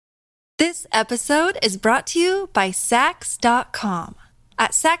This episode is brought to you by Sax.com.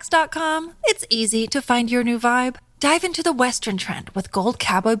 At Sax.com, it's easy to find your new vibe. Dive into the Western trend with gold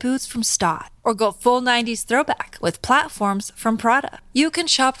cowboy boots from Stott, or go full 90s throwback with platforms from Prada. You can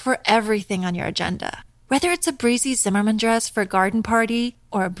shop for everything on your agenda, whether it's a breezy Zimmermann dress for a garden party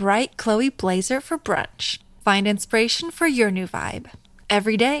or a bright Chloe blazer for brunch. Find inspiration for your new vibe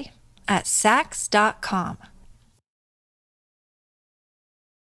every day at Sax.com.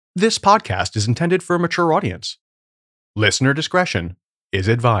 This podcast is intended for a mature audience. Listener discretion is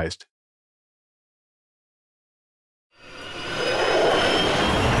advised.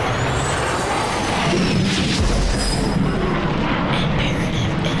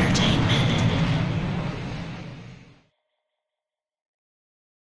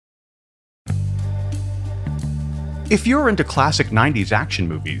 If you're into classic 90s action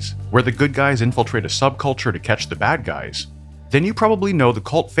movies, where the good guys infiltrate a subculture to catch the bad guys, then you probably know the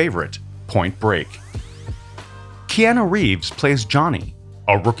cult favorite, Point Break. Keanu Reeves plays Johnny,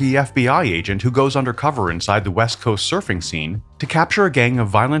 a rookie FBI agent who goes undercover inside the West Coast surfing scene to capture a gang of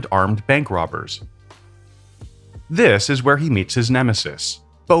violent armed bank robbers. This is where he meets his nemesis,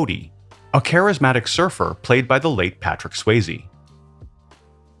 Bodie, a charismatic surfer played by the late Patrick Swayze.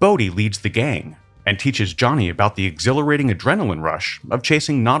 Bodie leads the gang and teaches Johnny about the exhilarating adrenaline rush of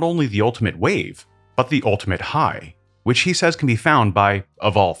chasing not only the ultimate wave, but the ultimate high, which he says can be found by,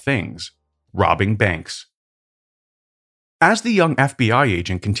 of all things, robbing banks. As the young FBI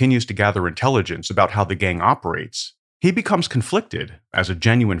agent continues to gather intelligence about how the gang operates, he becomes conflicted as a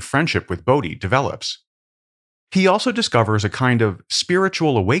genuine friendship with Bodie develops. He also discovers a kind of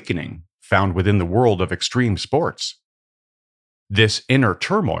spiritual awakening found within the world of extreme sports. This inner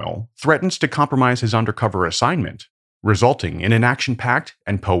turmoil threatens to compromise his undercover assignment, resulting in an action-packed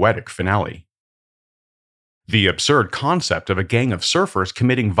and poetic finale. The absurd concept of a gang of surfers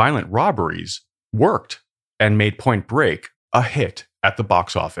committing violent robberies worked and made Point Break a hit at the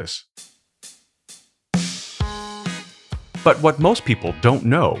box office. But what most people don't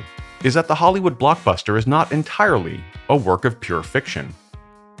know is that the Hollywood blockbuster is not entirely a work of pure fiction.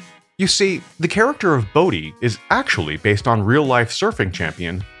 You see, the character of Bodie is actually based on real-life surfing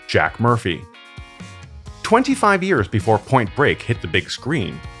champion Jack Murphy. 25 years before Point Break hit the big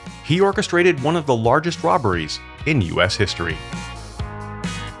screen, he orchestrated one of the largest robberies in U.S. history.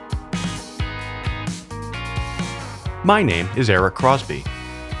 My name is Eric Crosby.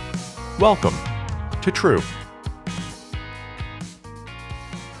 Welcome to True.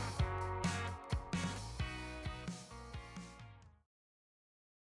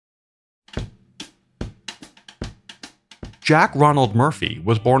 Jack Ronald Murphy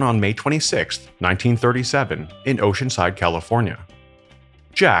was born on May 26, 1937, in Oceanside, California.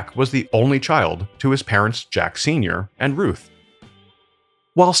 Jack was the only child to his parents Jack Sr. and Ruth.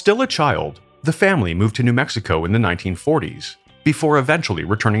 While still a child, the family moved to New Mexico in the 1940s, before eventually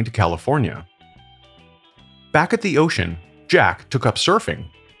returning to California. Back at the ocean, Jack took up surfing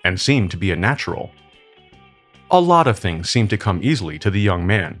and seemed to be a natural. A lot of things seemed to come easily to the young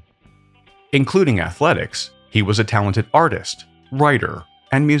man. Including athletics, he was a talented artist, writer,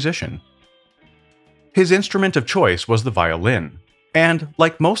 and musician. His instrument of choice was the violin, and,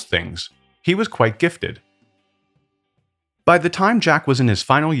 like most things, he was quite gifted. By the time Jack was in his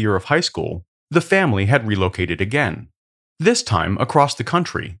final year of high school, the family had relocated again, this time across the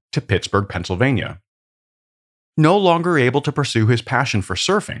country to Pittsburgh, Pennsylvania. No longer able to pursue his passion for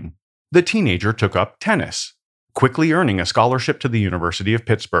surfing, the teenager took up tennis, quickly earning a scholarship to the University of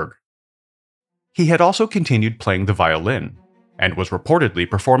Pittsburgh. He had also continued playing the violin, and was reportedly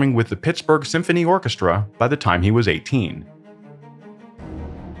performing with the Pittsburgh Symphony Orchestra by the time he was 18.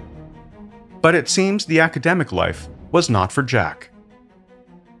 But it seems the academic life was not for Jack.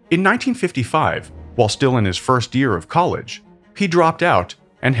 In 1955, while still in his first year of college, he dropped out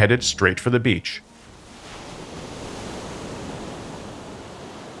and headed straight for the beach.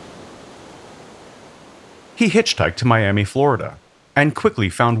 He hitchhiked to Miami, Florida, and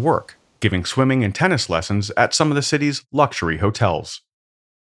quickly found work, giving swimming and tennis lessons at some of the city's luxury hotels.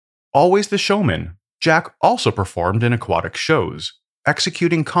 Always the showman, Jack also performed in aquatic shows,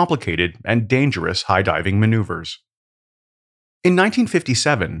 executing complicated and dangerous high-diving maneuvers. In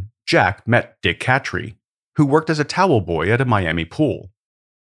 1957, Jack met Dick Cattry, who worked as a towel boy at a Miami pool.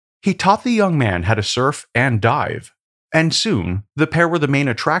 He taught the young man how to surf and dive, and soon the pair were the main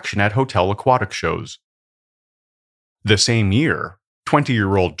attraction at hotel aquatic shows. The same year,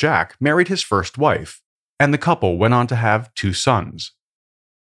 20-year-old Jack married his first wife, and the couple went on to have 2 sons.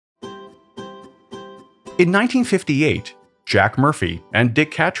 In 1958, Jack Murphy and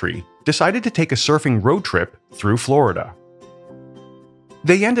Dick Cattry decided to take a surfing road trip through Florida.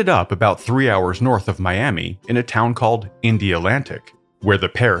 They ended up about 3 hours north of Miami in a town called Indialantic, where the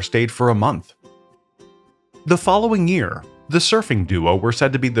pair stayed for a month. The following year, the surfing duo were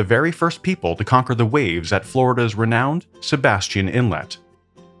said to be the very first people to conquer the waves at Florida's renowned Sebastian Inlet.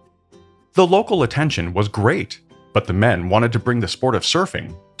 The local attention was great, but the men wanted to bring the sport of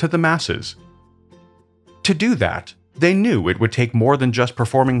surfing to the masses. To do that, they knew it would take more than just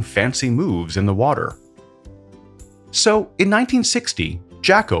performing fancy moves in the water. So, in 1960,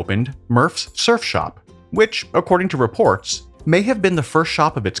 Jack opened Murph's Surf Shop, which, according to reports, may have been the first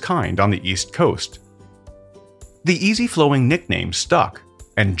shop of its kind on the East Coast. The easy-flowing nickname stuck,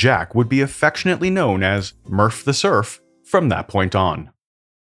 and Jack would be affectionately known as Murph the Surf from that point on.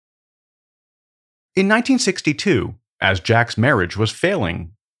 In 1962, as Jack's marriage was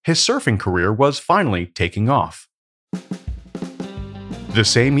failing, his surfing career was finally taking off. The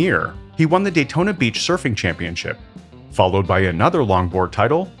same year, he won the Daytona Beach Surfing Championship, followed by another longboard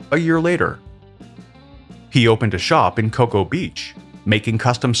title a year later. He opened a shop in Cocoa Beach, making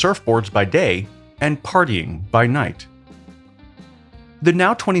custom surfboards by day and partying by night. The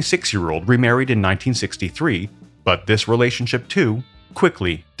now 26-year-old remarried in 1963, but this relationship too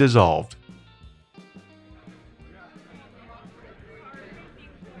quickly dissolved.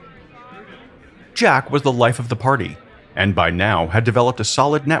 Jack was the life of the party, and by now had developed a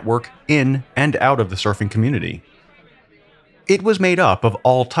solid network in and out of the surfing community. It was made up of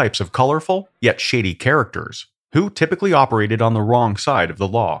all types of colorful yet shady characters, who typically operated on the wrong side of the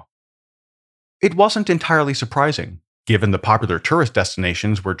law. It wasn't entirely surprising, given the popular tourist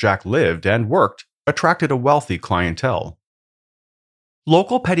destinations where Jack lived and worked attracted a wealthy clientele.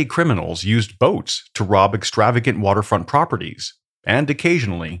 Local petty criminals used boats to rob extravagant waterfront properties, and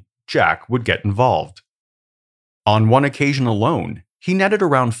occasionally, Jack would get involved. On one occasion alone, he netted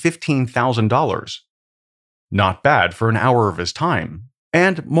around $15,000. Not bad for an hour of his time,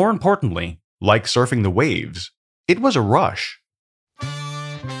 and more importantly, like surfing the waves, it was a rush.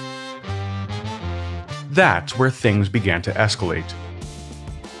 That's where things began to escalate.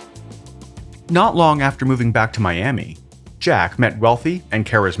 Not long after moving back to Miami, Jack met wealthy and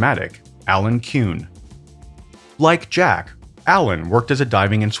charismatic Alan Kuhn. Like Jack, Alan worked as a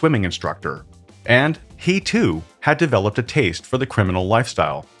diving and swimming instructor, and he too had developed a taste for the criminal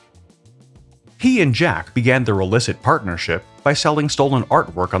lifestyle. He and Jack began their illicit partnership by selling stolen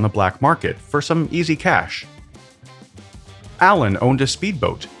artwork on the black market for some easy cash. Alan owned a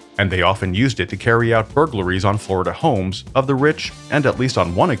speedboat, and they often used it to carry out burglaries on Florida homes of the rich and, at least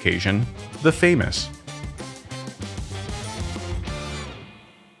on one occasion, the famous.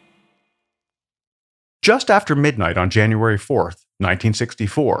 Just after midnight on January 4th,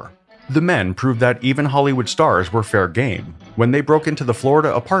 1964, the men proved that even Hollywood stars were fair game when they broke into the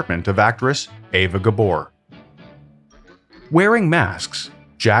Florida apartment of actress Eva Gabor. Wearing masks,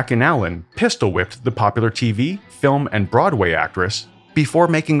 Jack and Alan pistol-whipped the popular TV, film, and Broadway actress before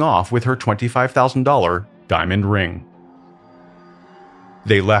making off with her $25,000 diamond ring.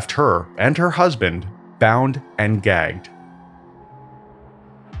 They left her and her husband bound and gagged.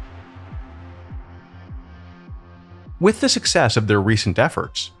 With the success of their recent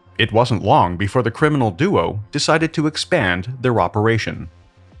efforts, it wasn't long before the criminal duo decided to expand their operation.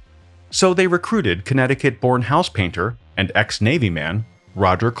 So they recruited Connecticut-born house painter and ex-Navy man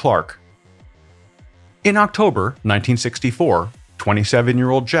Roger Clark. In October 1964,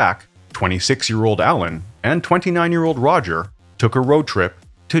 27-year-old Jack, 26-year-old Alan, and 29-year-old Roger took a road trip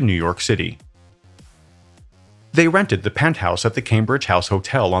to New York City. They rented the penthouse at the Cambridge House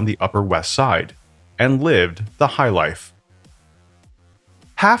Hotel on the Upper West Side and lived the high life.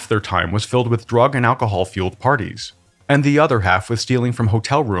 Half their time was filled with drug and alcohol-fueled parties, and the other half with stealing from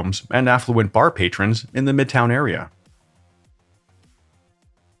hotel rooms and affluent bar patrons in the Midtown area.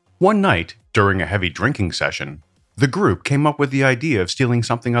 One night, during a heavy drinking session, the group came up with the idea of stealing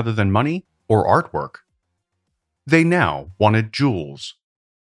something other than money or artwork. They now wanted jewels.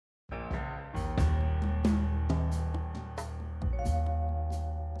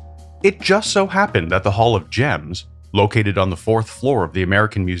 It just so happened that the Hall of Gems, located on the 4th floor of the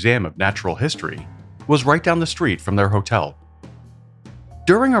American Museum of Natural History, was right down the street from their hotel.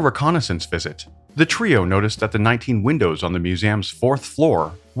 During a reconnaissance visit, the trio noticed that the 19 windows on the museum's 4th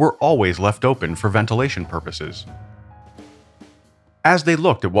floor were always left open for ventilation purposes. As they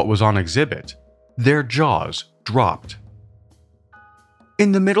looked at what was on exhibit, their jaws dropped.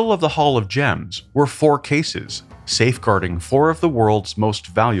 In the middle of the Hall of Gems were 4 cases, safeguarding 4 of the world's most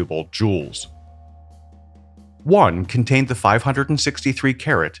valuable jewels. One contained the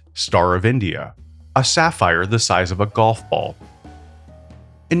 563-carat Star of India, a sapphire the size of a golf ball.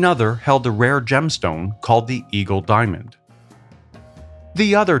 Another held a rare gemstone called the Eagle Diamond.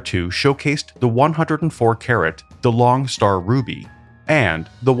 The other two showcased the 104-carat DeLong Star Ruby and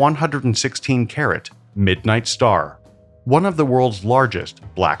the 116-carat Midnight Star, one of the world's largest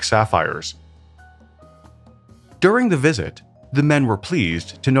black sapphires. During the visit, the men were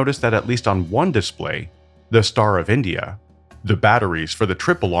pleased to notice that at least on one display, the Star of India, the batteries for the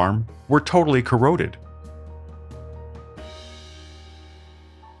trip alarm were totally corroded.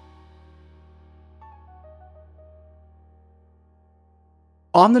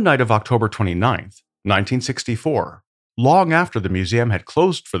 On the night of October 29, 1964, long after the museum had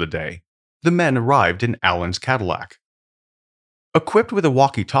closed for the day, the men arrived in Allen's Cadillac. Equipped with a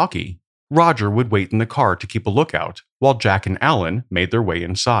walkie-talkie, Roger would wait in the car to keep a lookout while Jack and Allen made their way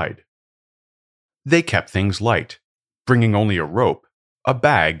inside. They kept things light, bringing only a rope, a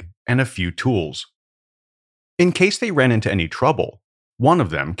bag, and a few tools. In case they ran into any trouble, one of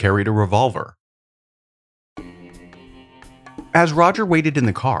them carried a revolver. As Roger waited in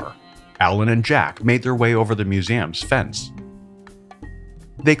the car, Allen and Jack made their way over the museum's fence.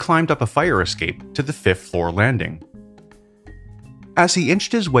 They climbed up a fire escape to the 5th floor landing. As he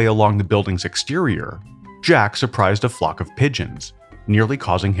inched his way along the building's exterior, Jack surprised a flock of pigeons, nearly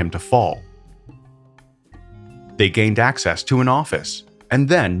causing him to fall. They gained access to an office and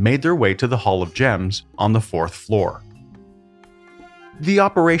then made their way to the Hall of Gems on the 4th floor. The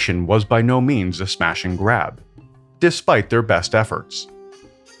operation was by no means a smash and grab, despite their best efforts.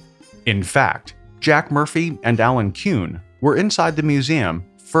 In fact, Jack Murphy and Alan Kuhn were inside the museum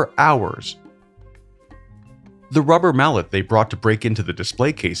for hours. The rubber mallet they brought to break into the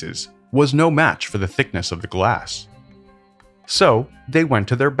display cases was no match for the thickness of the glass. So, they went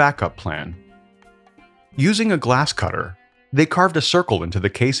to their backup plan. Using a glass cutter, they carved a circle into the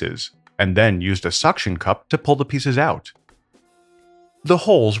cases and then used a suction cup to pull the pieces out. The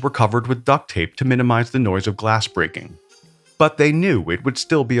holes were covered with duct tape to minimize the noise of glass breaking, but they knew it would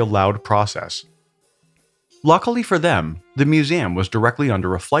still be a loud process. Luckily for them, the museum was directly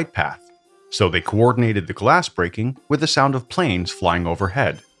under a flight path, so they coordinated the glass breaking with the sound of planes flying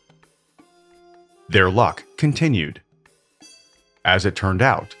overhead. Their luck continued. As it turned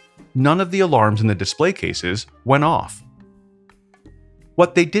out, none of the alarms in the display cases went off.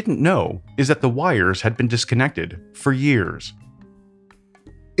 What they didn't know is that the wires had been disconnected for years.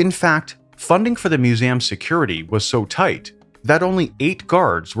 In fact, funding for the museum's security was so tight that only 8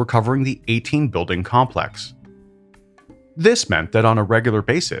 guards were covering the 18-building complex. This meant that on a regular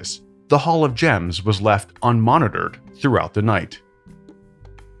basis, the Hall of Gems was left unmonitored throughout the night.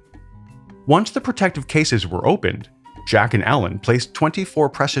 Once the protective cases were opened, Jack and Alan placed 24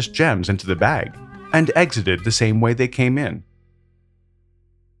 precious gems into the bag and exited the same way they came in.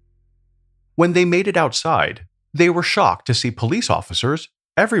 When they made it outside, they were shocked to see police officers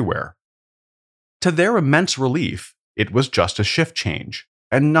everywhere. To their immense relief, it was just a shift change,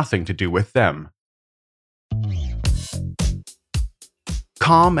 and nothing to do with them.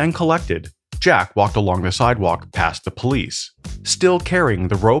 Calm and collected, Jack walked along the sidewalk past the police, still carrying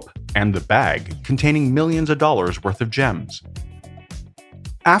the rope and the bag containing millions of dollars worth of gems.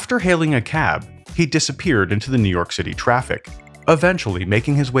 After hailing a cab, he disappeared into the New York City traffic, eventually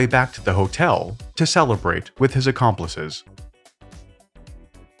making his way back to the hotel to celebrate with his accomplices.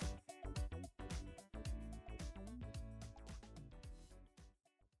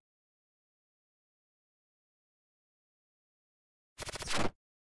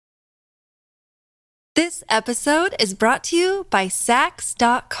 This episode is brought to you by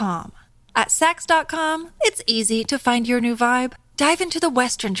Saks.com. At Saks.com, it's easy to find your new vibe. Dive into the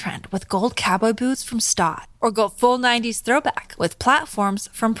Western trend with gold cowboy boots from Stott, or go full 90s throwback with platforms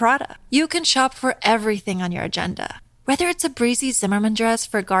from Prada. You can shop for everything on your agenda, whether it's a breezy Zimmermann dress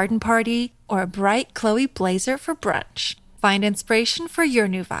for a garden party or a bright Chloe blazer for brunch. Find inspiration for your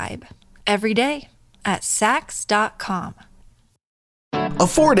new vibe every day at Saks.com.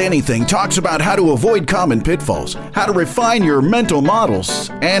 Afford Anything talks about how to avoid common pitfalls, how to refine your mental models,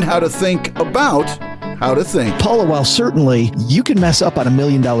 and how to think about how to think. Paula, while certainly you can mess up on $1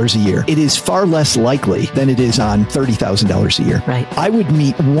 million a year, it is far less likely than it is on $30,000 a year. Right. I would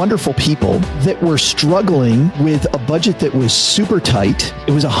meet wonderful people that were struggling with a budget that was super tight.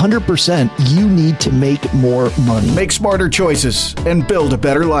 It was 100% you need to make more money. Make smarter choices and build a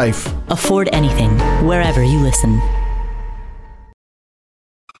better life. Afford Anything, wherever you listen.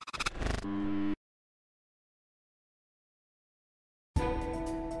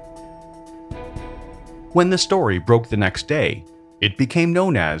 When the story broke the next day, it became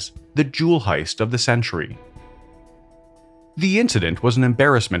known as the jewel heist of the century. The incident was an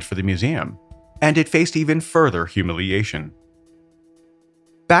embarrassment for the museum, and it faced even further humiliation.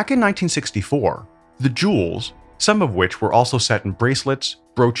 Back in 1964, the jewels, some of which were also set in bracelets,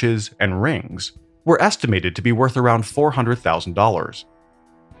 brooches, and rings, were estimated to be worth around $400,000.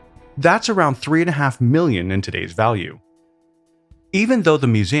 That's around $3.5 million in today's value. Even though the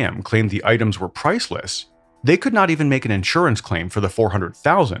museum claimed the items were priceless, they could not even make an insurance claim for the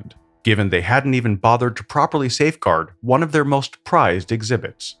 $400,000, given they hadn't even bothered to properly safeguard one of their most prized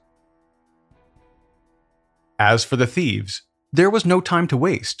exhibits. As for the thieves, there was no time to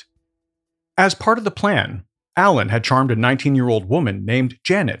waste. As part of the plan, Allen had charmed a 19-year-old woman named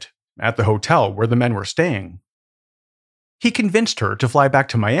Janet at the hotel where the men were staying. He convinced her to fly back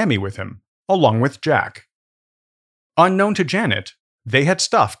to Miami with him, along with Jack. Unknown to Janet, they had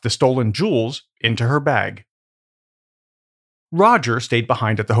stuffed the stolen jewels into her bag. Roger stayed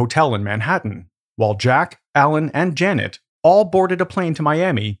behind at the hotel in Manhattan, while Jack, Allen, and Janet all boarded a plane to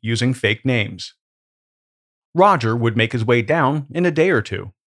Miami using fake names. Roger would make his way down in a day or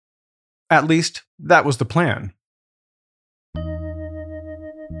two. At least, that was the plan.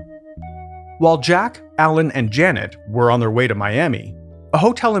 While Jack, Allen, and Janet were on their way to Miami, a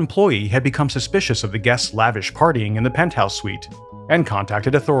hotel employee had become suspicious of the guests' lavish partying in the penthouse suite and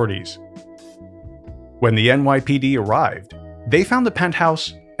contacted authorities. When the NYPD arrived, they found the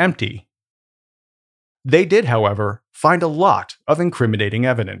penthouse empty. They did, however, find a lot of incriminating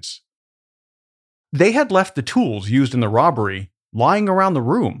evidence. They had left the tools used in the robbery lying around the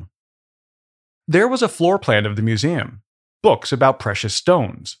room. There was a floor plan of the museum, books about precious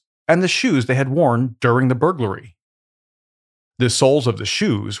stones, and the shoes they had worn during the burglary. The soles of the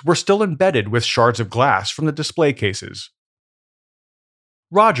shoes were still embedded with shards of glass from the display cases.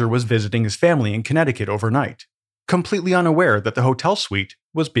 Roger was visiting his family in Connecticut overnight, completely unaware that the hotel suite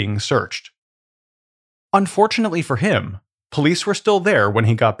was being searched. Unfortunately for him, police were still there when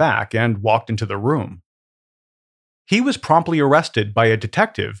he got back and walked into the room. He was promptly arrested by a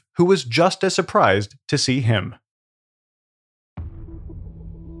detective who was just as surprised to see him.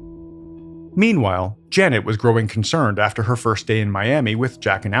 Meanwhile, Janet was growing concerned after her first day in Miami with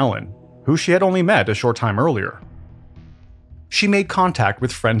Jack and Allen, who she had only met a short time earlier. She made contact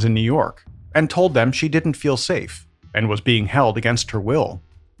with friends in New York and told them she didn't feel safe and was being held against her will.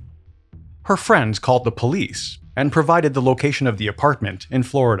 Her friends called the police and provided the location of the apartment in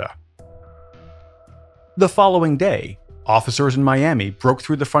Florida. The following day, officers in Miami broke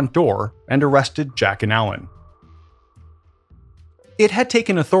through the front door and arrested Jack and Allen. It had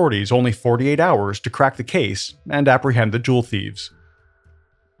taken authorities only 48 hours to crack the case and apprehend the jewel thieves.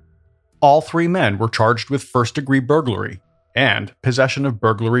 All three men were charged with first-degree burglary and possession of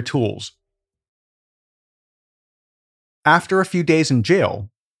burglary tools. After a few days in jail,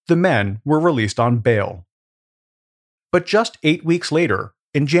 the men were released on bail. But just 8 weeks later,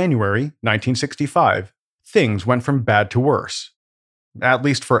 in January 1965, things went from bad to worse, at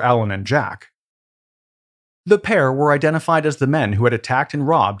least for Allen and Jack. The pair were identified as the men who had attacked and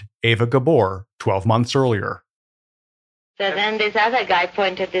robbed Eva Gabor 12 months earlier. So then this other guy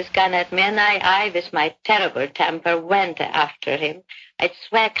pointed this gun at me, and I, with my terrible temper, went after him. I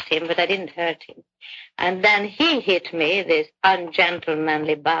swacked him, but I didn't hurt him. And then he hit me, this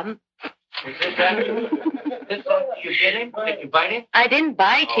ungentlemanly bum. You hit him? Did you bite him? I didn't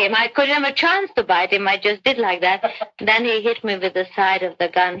bite him. I couldn't have a chance to bite him. I just did like that. Then he hit me with the side of the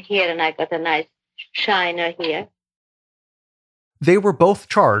gun here, and I got a nice shiner here. They were both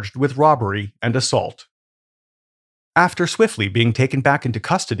charged with robbery and assault. After swiftly being taken back into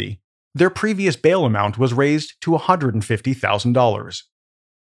custody, their previous bail amount was raised to $150,000.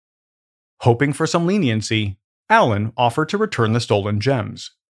 Hoping for some leniency, Allen offered to return the stolen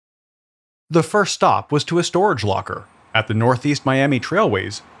gems. The first stop was to a storage locker at the Northeast Miami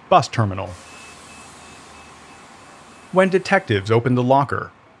Trailways bus terminal. When detectives opened the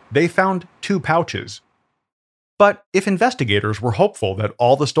locker, they found 2 pouches. But if investigators were hopeful that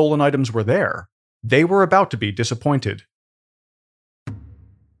all the stolen items were there, they were about to be disappointed.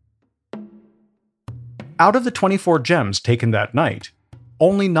 Out of the 24 gems taken that night,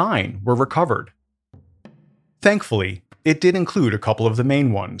 only 9 were recovered. Thankfully, it did include a couple of the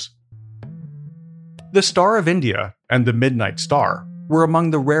main ones. The Star of India and the Midnight Star were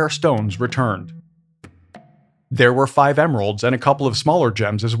among the rare stones returned. There were 5 emeralds and a couple of smaller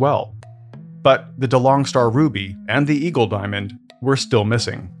gems as well, but the DeLong Star Ruby and the Eagle Diamond were still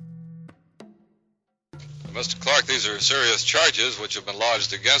missing. Mr. Clark, these are serious charges which have been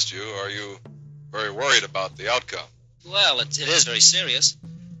lodged against you. Are you very worried about the outcome? Well, it is very serious,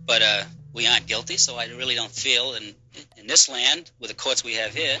 but we aren't guilty, so I really don't feel in this land, with the courts we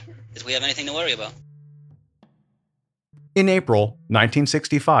have here, that we have anything to worry about. In April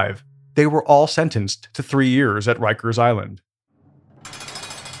 1965, they were all sentenced to 3 years at Rikers Island.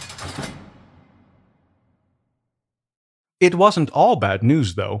 It wasn't all bad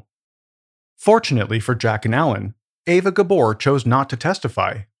news, though. Fortunately for Jack and Alan, Ava Gabor chose not to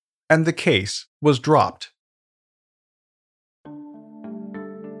testify, and the case was dropped.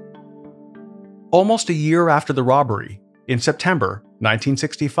 Almost a year after the robbery, in September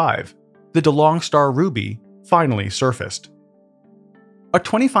 1965, the DeLong Star Ruby finally surfaced. A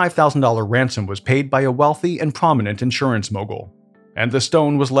 $25,000 ransom was paid by a wealthy and prominent insurance mogul, and the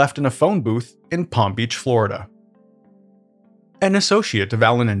stone was left in a phone booth in Palm Beach, Florida. An associate of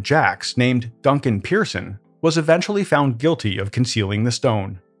Alan and Jack's named Duncan Pearson was eventually found guilty of concealing the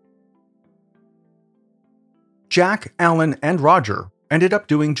stone. Jack, Alan, and Roger ended up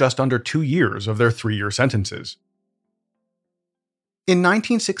doing just under 2 years of their 3-year sentences. In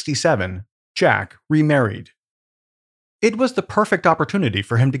 1967, Jack remarried. It was the perfect opportunity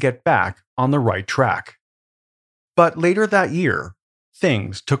for him to get back on the right track. But later that year,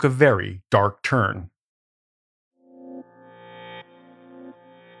 things took a very dark turn.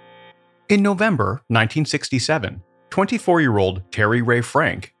 In November 1967, 24-year-old Terry Ray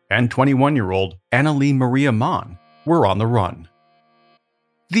Frank and 21-year-old Annalee Maria Mon were on the run.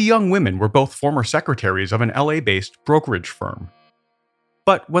 The young women were both former secretaries of an LA-based brokerage firm.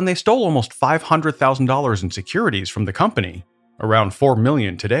 But when they stole almost $500,000 in securities from the company, around $4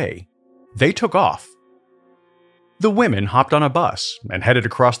 million today, they took off. The women hopped on a bus and headed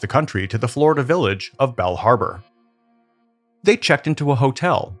across the country to the Florida village of Belle Harbor. They checked into a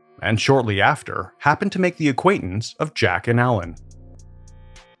hotel and shortly after happened to make the acquaintance of Jack and Alan.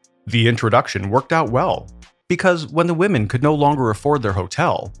 The introduction worked out well, because when the women could no longer afford their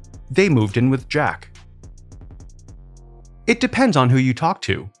hotel, they moved in with Jack. It depends on who you talk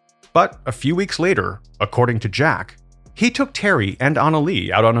to, but a few weeks later, according to Jack, he took Terry and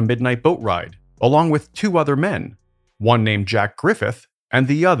Annalee out on a midnight boat ride, along with 2 other men, one named Jack Griffith and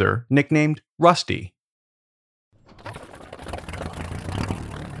the other nicknamed Rusty.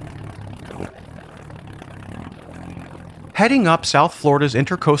 Heading up South Florida's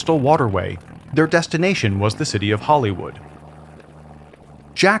Intercoastal Waterway, their destination was the city of Hollywood.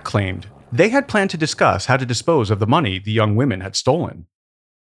 Jack claimed they had planned to discuss how to dispose of the money the young women had stolen.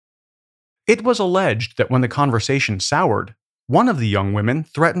 It was alleged that when the conversation soured, one of the young women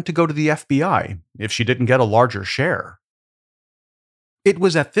threatened to go to the FBI if she didn't get a larger share. It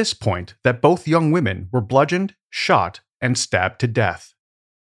was at this point that both young women were bludgeoned, shot, and stabbed to death.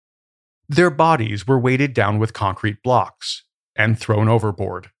 Their bodies were weighted down with concrete blocks and thrown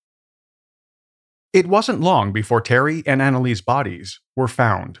overboard. It wasn't long before Terry and Annalee's bodies were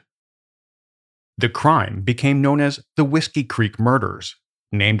found. The crime became known as the Whiskey Creek Murders,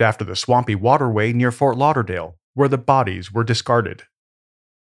 named after the swampy waterway near Fort Lauderdale, where the bodies were discarded.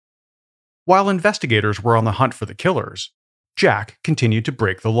 While investigators were on the hunt for the killers, Jack continued to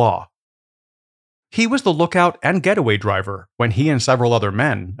break the law. He was the lookout and getaway driver when he and several other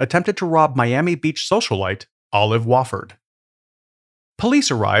men attempted to rob Miami Beach socialite Olive Wofford. Police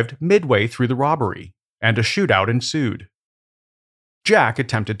arrived midway through the robbery, and a shootout ensued. Jack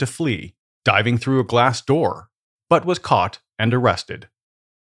attempted to flee, diving through a glass door, but was caught and arrested.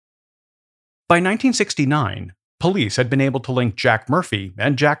 By 1969, police had been able to link Jack Murphy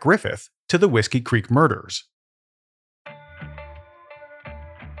and Jack Griffith to the Whiskey Creek murders.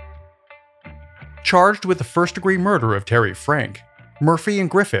 Charged with the first-degree murder of Terry Frank, Murphy and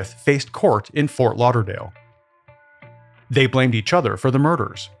Griffith faced court in Fort Lauderdale. They blamed each other for the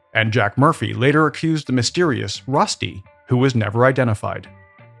murders, and Jack Murphy later accused the mysterious Rusty, who was never identified.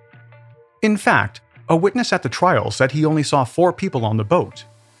 In fact, a witness at the trial said he only saw 4 people on the boat: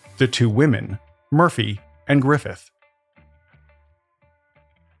 the 2 women, Murphy and Griffith.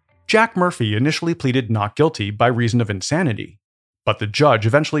 Jack Murphy initially pleaded not guilty by reason of insanity, but the judge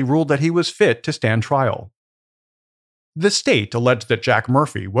eventually ruled that he was fit to stand trial. The state alleged that Jack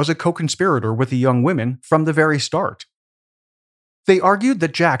Murphy was a co-conspirator with the young women from the very start. They argued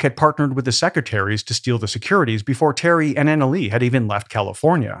that Jack had partnered with the secretaries to steal the securities before Terry and Annalee had even left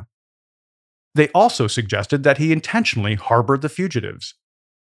California. They also suggested that he intentionally harbored the fugitives.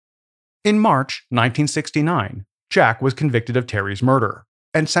 In March 1969, Jack was convicted of Terry's murder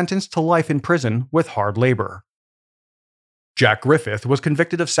and sentenced to life in prison with hard labor. Jack Griffith was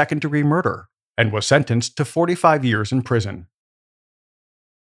convicted of second-degree murder and was sentenced to 45 years in prison.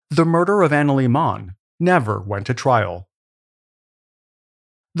 The murder of Annalee Mon never went to trial.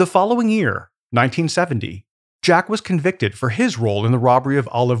 The following year, 1970, Jack was convicted for his role in the robbery of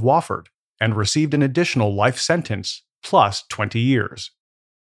Olive Wofford and received an additional life sentence plus 20 years.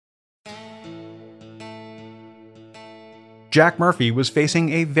 Jack Murphy was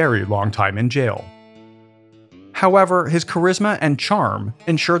facing a very long time in jail. However, his charisma and charm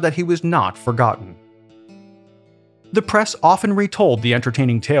ensured that he was not forgotten. The press often retold the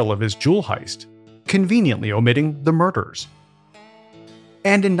entertaining tale of his jewel heist, conveniently omitting the murders.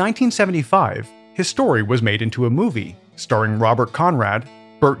 And in 1975, his story was made into a movie starring Robert Conrad,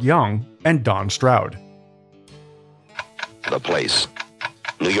 Burt Young, and Don Stroud. The place,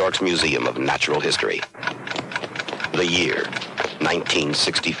 New York's Museum of Natural History. The year,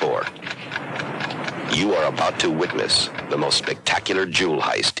 1964. You are about to witness the most spectacular jewel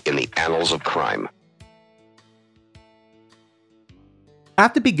heist in the annals of crime.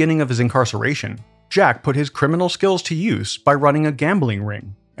 At the beginning of his incarceration, Jack put his criminal skills to use by running a gambling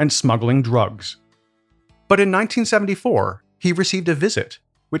ring and smuggling drugs. But in 1974, he received a visit,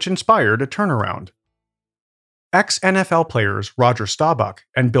 which inspired a turnaround. Ex-NFL players Roger Staubach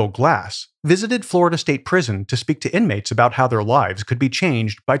and Bill Glass visited Florida State Prison to speak to inmates about how their lives could be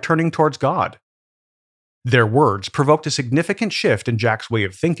changed by turning towards God. Their words provoked a significant shift in Jack's way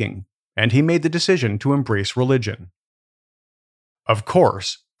of thinking, and he made the decision to embrace religion. Of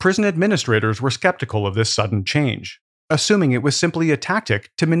course, prison administrators were skeptical of this sudden change, assuming it was simply a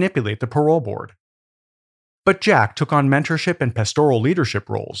tactic to manipulate the parole board. But Jack took on mentorship and pastoral leadership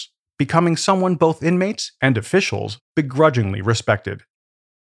roles, becoming someone both inmates and officials begrudgingly respected.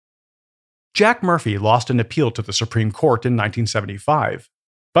 Jack Murphy lost an appeal to the Supreme Court in 1975,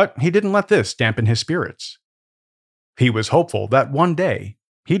 but he didn't let this dampen his spirits. He was hopeful that one day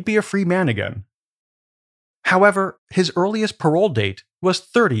he'd be a free man again. However, his earliest parole date was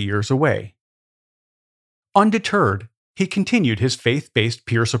 30 years away. Undeterred, he continued his faith-based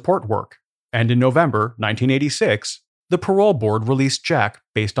peer support work, and in November 1986, the parole board released Jack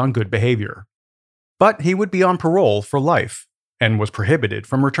based on good behavior. But he would be on parole for life, and was prohibited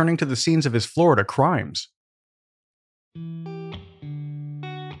from returning to the scenes of his Florida crimes.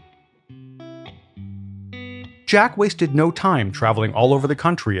 Jack wasted no time traveling all over the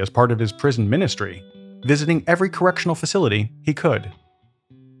country as part of his prison ministry, visiting every correctional facility he could.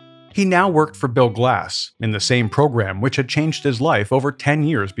 He now worked for Bill Glass in the same program which had changed his life over 10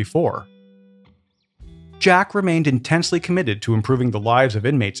 years before. Jack remained intensely committed to improving the lives of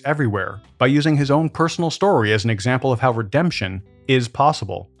inmates everywhere by using his own personal story as an example of how redemption is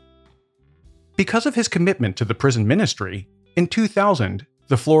possible. Because of his commitment to the prison ministry, in 2000,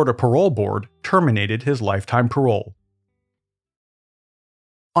 the Florida Parole Board terminated his lifetime parole.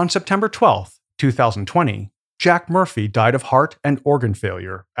 On September 12, 2020, Jack Murphy died of heart and organ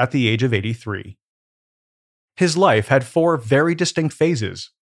failure at the age of 83. His life had 4 very distinct phases: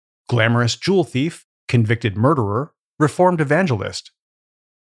 glamorous jewel thief, convicted murderer, reformed evangelist.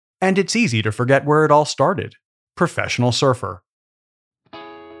 And it's easy to forget where it all started: professional surfer.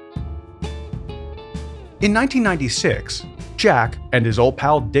 In 1996, Jack and his old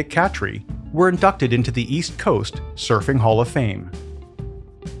pal Dick Cattry were inducted into the East Coast Surfing Hall of Fame.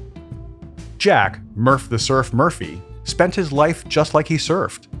 Jack, Murph the Surf Murphy, spent his life just like he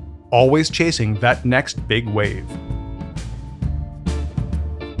surfed, always chasing that next big wave.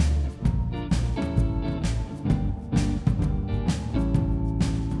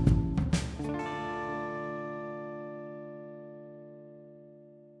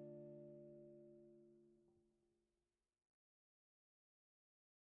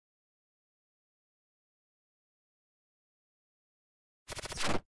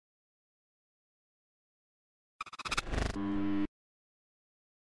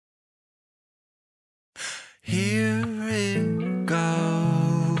 Here it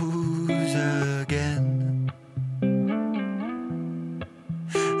goes again.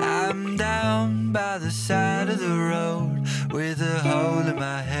 I'm down by the side of the road with a hole in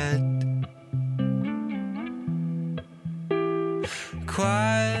my head.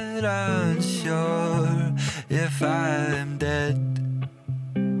 Quite unsure if I'm dead.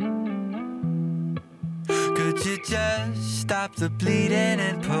 Could you just stop the bleeding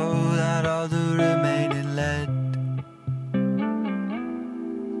and pull out all the remaining lead?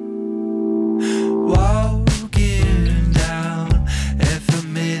 Walking down a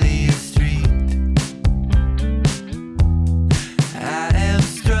familiar street, I am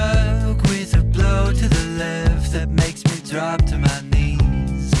struck with a blow to the left that makes me drop to my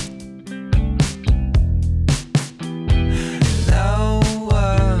knees. No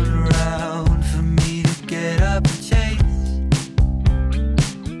one around for me to get up and chase.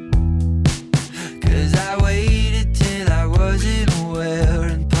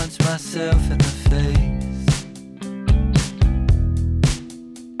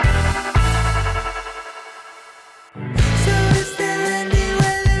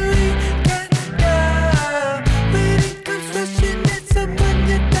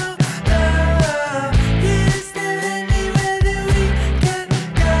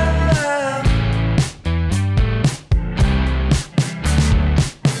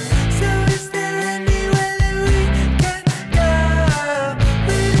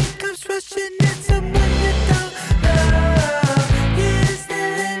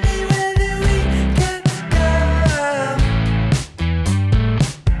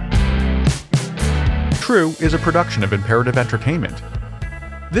 True is a production of Imperative Entertainment.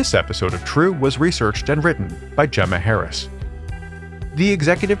 This episode of True was researched and written by Gemma Harris. The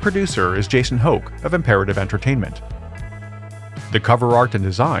executive producer is Jason Hoke of Imperative Entertainment. The cover art and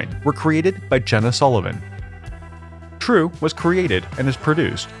design were created by Jenna Sullivan. True was created and is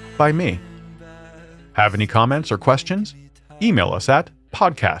produced by me. Have any comments or questions? Email us at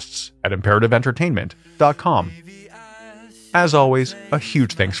podcasts@imperativeentertainment.com. As always, a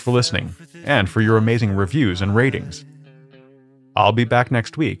huge thanks for listening and for your amazing reviews and ratings. I'll be back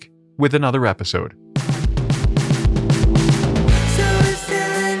next week with another episode.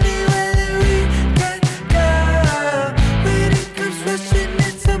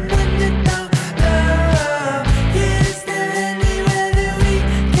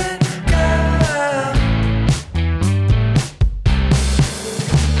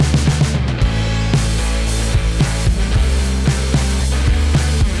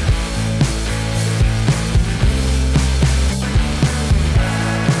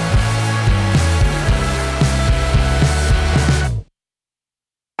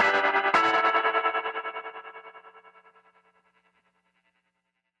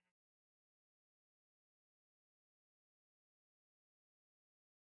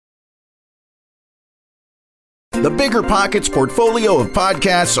 The Bigger Pockets portfolio of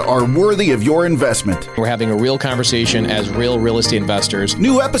podcasts are worthy of your investment. We're having a real conversation as real estate investors.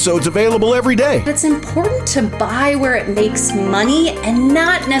 New episodes available every day. It's important to buy where it makes money and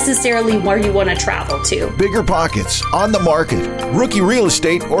not necessarily where you want to travel to. Bigger Pockets, On the Market, Rookie Real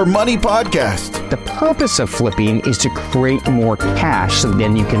Estate, or Money Podcast. The purpose of flipping is to create more cash so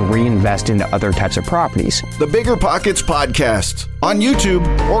then you can reinvest into other types of properties. The Bigger Pockets Podcast on YouTube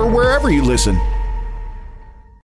or wherever you listen.